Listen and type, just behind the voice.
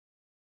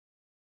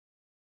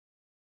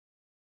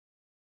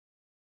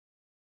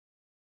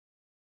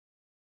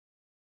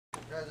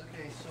Guys,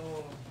 okay,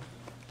 so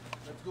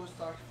let's go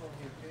start from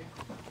here, okay?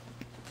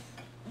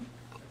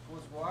 It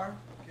was warm,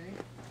 okay?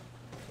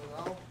 So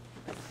now,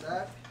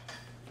 step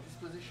this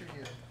position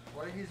here.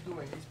 What he's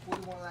doing, he's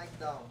putting one leg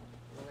down,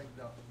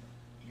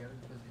 get in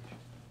position.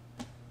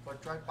 For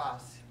try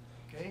pass,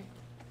 okay?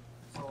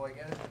 So I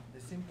get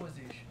the same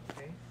position,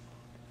 okay?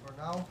 For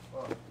now,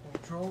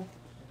 control,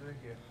 do it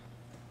here.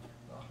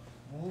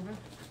 Move it,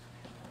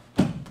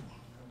 come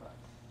back,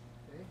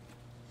 okay?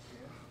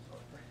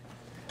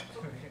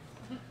 Here,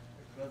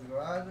 close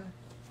guard,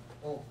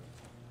 open.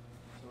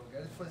 So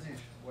get his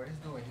position. What he's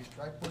doing, he's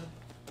trying to put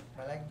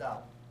my leg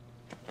down.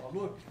 Now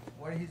look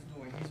what he's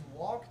doing. He's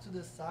walk to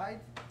the side,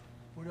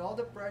 put all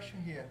the pressure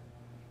here.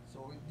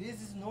 So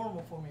this is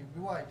normal for me.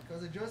 Why?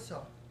 Because I just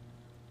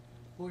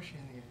push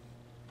in here.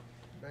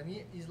 My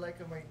knee is like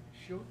my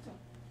shield.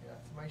 Yeah,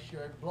 it's my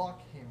shield. I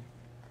block him.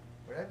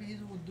 Whatever he's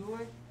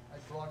doing, I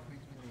block with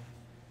my knee.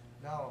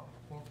 Now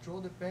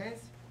control the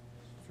pants,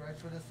 straight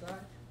to the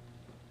side,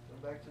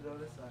 go back to the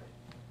other side.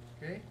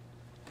 Okay?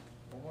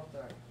 One more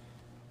time.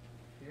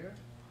 Here,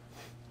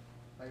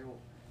 I roll.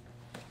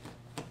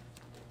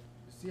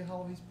 You see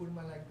how he's putting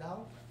my leg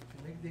down?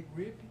 You make the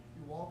grip,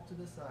 you walk to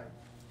the side.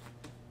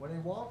 When I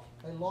walk,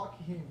 I lock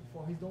him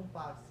for he don't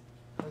pass.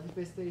 But if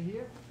I stay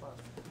here, pass.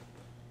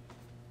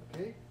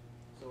 Okay?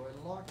 So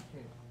I lock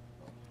him.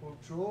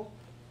 Control,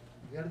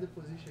 get the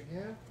position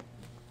again,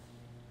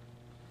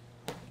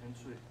 and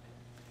sweep.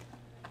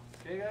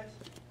 Okay guys?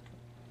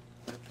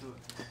 Let's do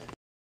it.